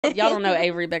Y'all don't know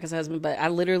Avery, Becca's husband, but I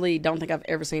literally don't think I've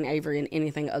ever seen Avery in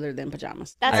anything other than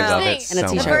pajamas. That's I the love thing. it And a so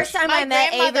t-shirt. much. The first time I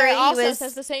met Avery, he also was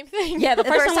says the same thing. Yeah, the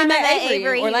first time we met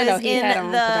Avery, in Orlando, he he was had in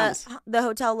on pajamas. the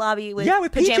hotel lobby with,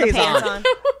 with pajama PJs pants on. on.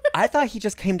 I thought he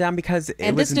just came down because it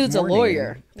And was this dude's morning. a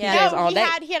lawyer. Yeah. PJs all he day.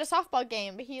 had a softball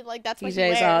game, but that's what he PJs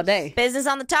wears. all day. Business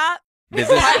on the top.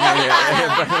 Business.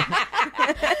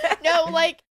 No,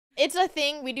 like, it's a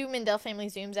thing. We do Mindell Family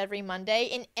Zooms every Monday,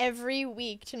 and every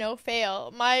week, to no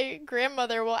fail, my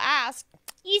grandmother will ask,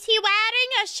 is he wearing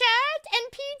a shirt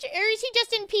and PJ, or is he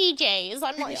just in PJs?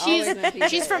 I'm like, always in PJs.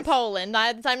 she's from Poland.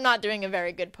 I'm not doing a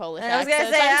very good Polish I was gonna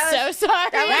accent. say, I'm so sorry.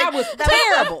 That was That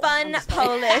terrible. was fun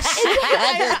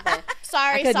Polish.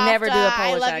 Sorry, I could Safta. never do a I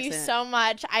Polish love you accent. so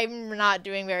much. I'm not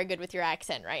doing very good with your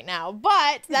accent right now.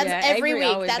 But that's Yeah, every Avery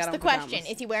week. always That's got the on question. pajamas.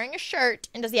 Is he wearing a shirt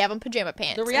and does he have on pajama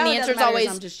pants? The And reality the of answer the is matter is always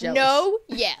I'm just jealous. no,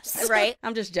 yes. Right?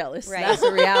 I'm just jealous. Right. That's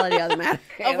the reality of the matter.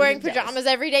 Of wearing pajamas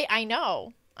every day. I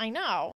know.